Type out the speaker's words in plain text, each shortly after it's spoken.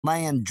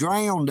man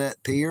drowned up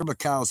here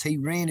because he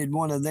rented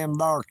one of them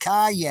there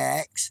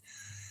kayaks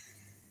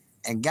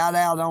and got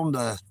out on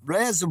the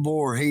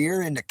reservoir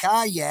here in the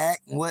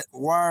kayak and went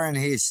wearing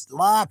his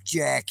life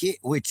jacket,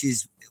 which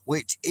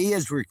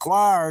is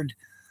required,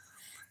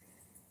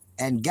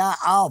 and got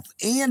off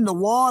in the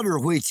water,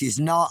 which is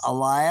not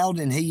allowed,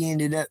 and he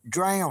ended up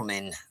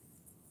drowning.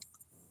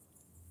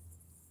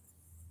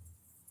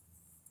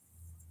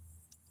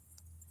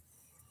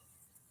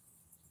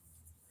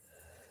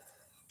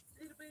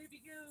 Little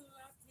baby, go.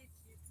 I'll catch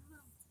you. Come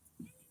on.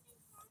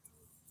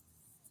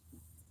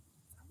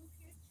 I'm going to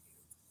catch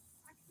you.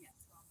 I can't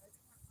stop. I don't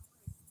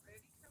want to wait.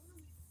 Ready? Come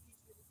on.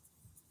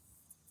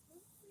 Come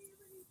on,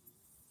 baby.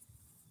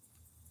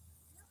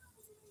 Come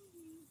on, baby. Come on,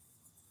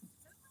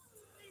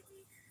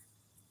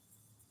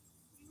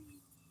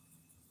 baby.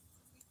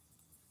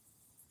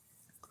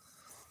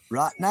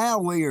 Right now,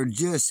 we are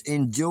just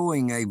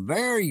enjoying a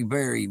very,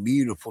 very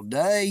beautiful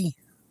day.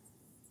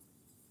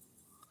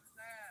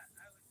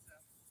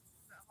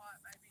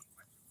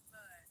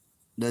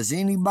 Does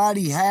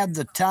anybody have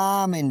the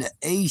time in the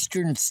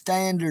Eastern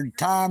Standard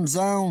Time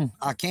Zone?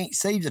 I can't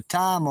see the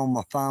time on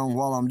my phone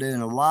while I'm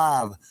doing a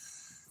live.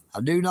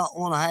 I do not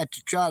want to have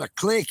to try to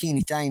click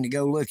anything to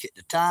go look at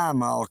the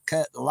time. I'll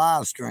cut the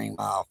live stream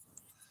off.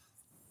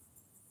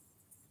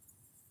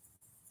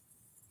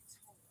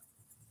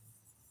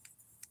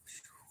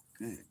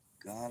 Good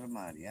God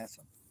Almighty, that's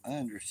an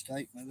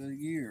understatement of the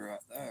year right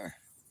there.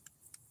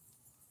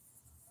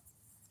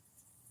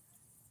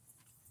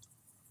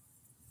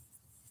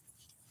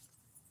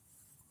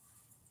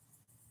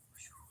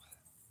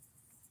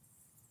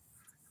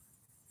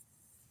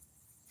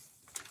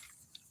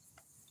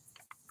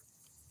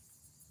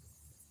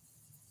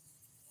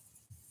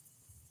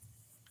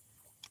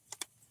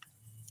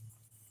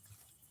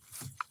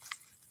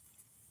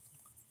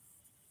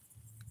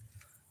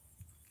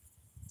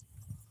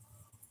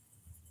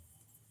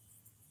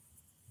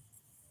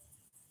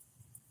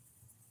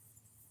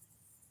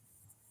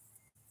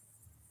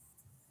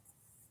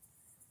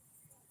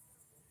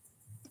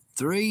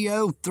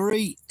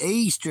 .303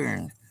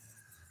 Eastern.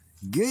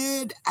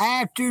 Good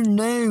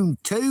afternoon,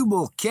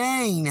 Tubal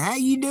Kane. How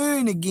you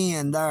doing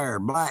again there,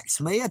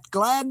 Blacksmith?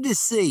 Glad to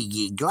see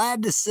you.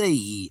 Glad to see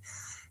you.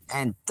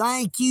 And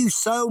thank you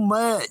so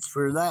much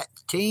for that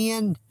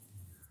 10.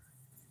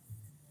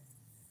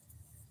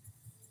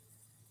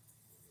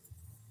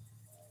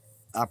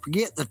 I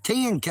forget the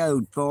 10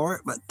 code for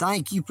it, but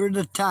thank you for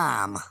the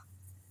time.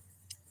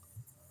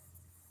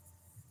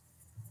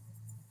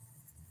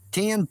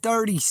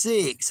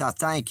 10:36, I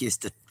think is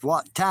the,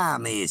 what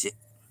time is it?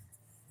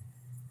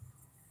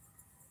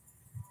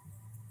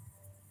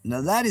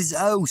 Now that is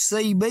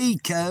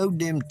OCB code,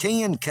 them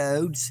 10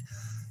 codes.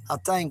 I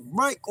think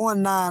break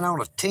 19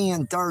 on a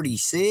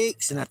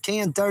 10:36, and a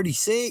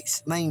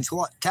 10:36 means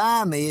what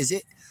time is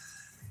it?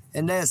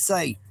 And they'll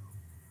say,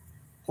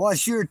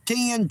 what's your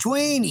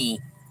 10:20?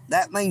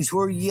 That means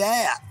where you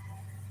at.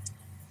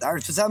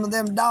 There's some of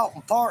them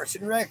Dalton Parks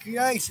and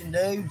Recreation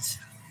dudes.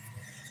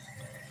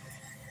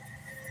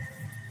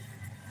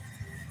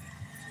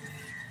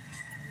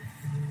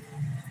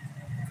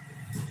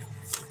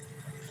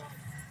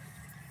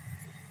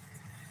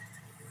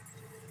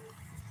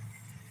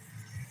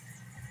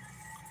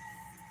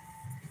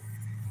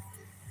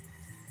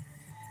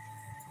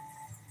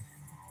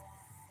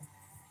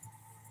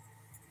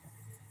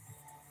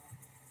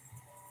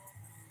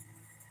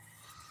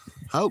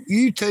 Hope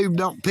YouTube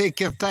don't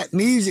pick up that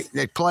music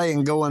they're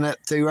playing going up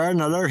through there.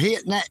 Now, they're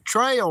hitting that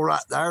trail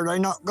right there. They're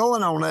not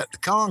going on up the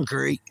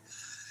concrete.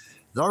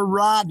 They're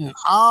riding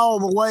all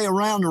the way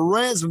around the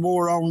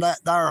reservoir on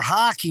that there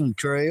hiking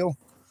trail.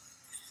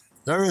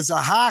 There is a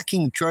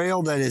hiking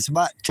trail that is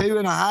about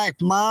 2.5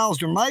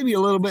 miles or maybe a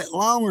little bit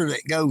longer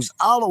that goes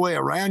all the way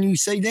around. You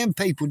see them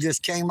people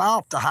just came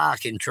off the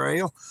hiking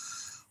trail.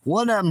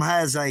 One of them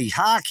has a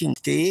hiking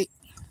stick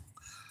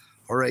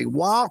or a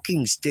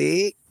walking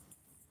stick.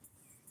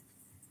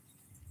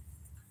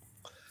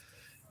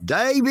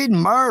 David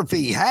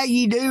Murphy, how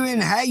you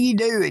doing? How you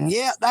doing?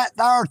 Yeah, that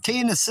there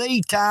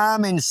Tennessee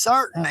time in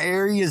certain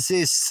areas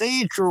is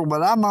central,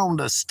 but I'm on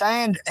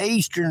the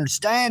Eastern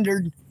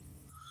Standard.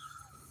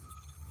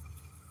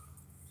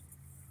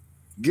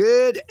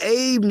 Good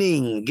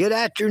evening. Good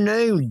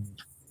afternoon.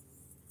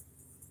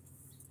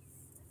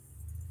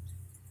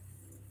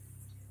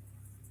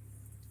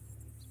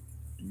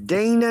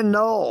 Dina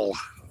Knoll.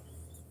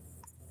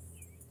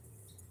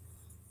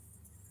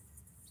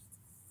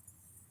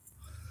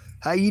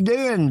 How you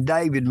doing,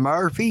 David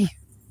Murphy?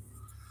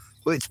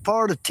 Which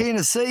part of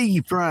Tennessee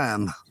you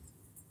from?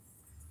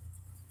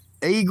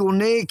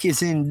 EagleNick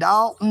is in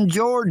Dalton,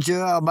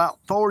 Georgia, about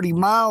 40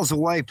 miles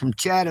away from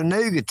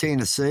Chattanooga,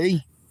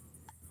 Tennessee.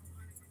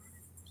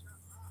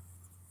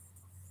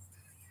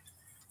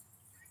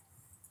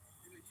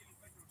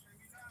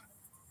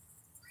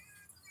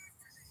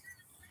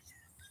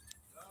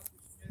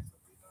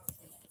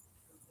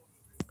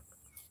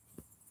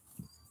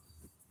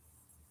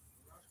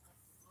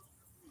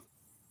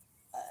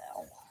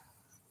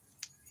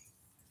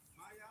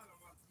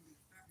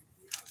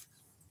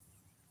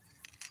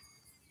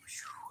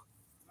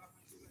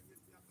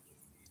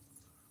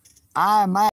 I'm out.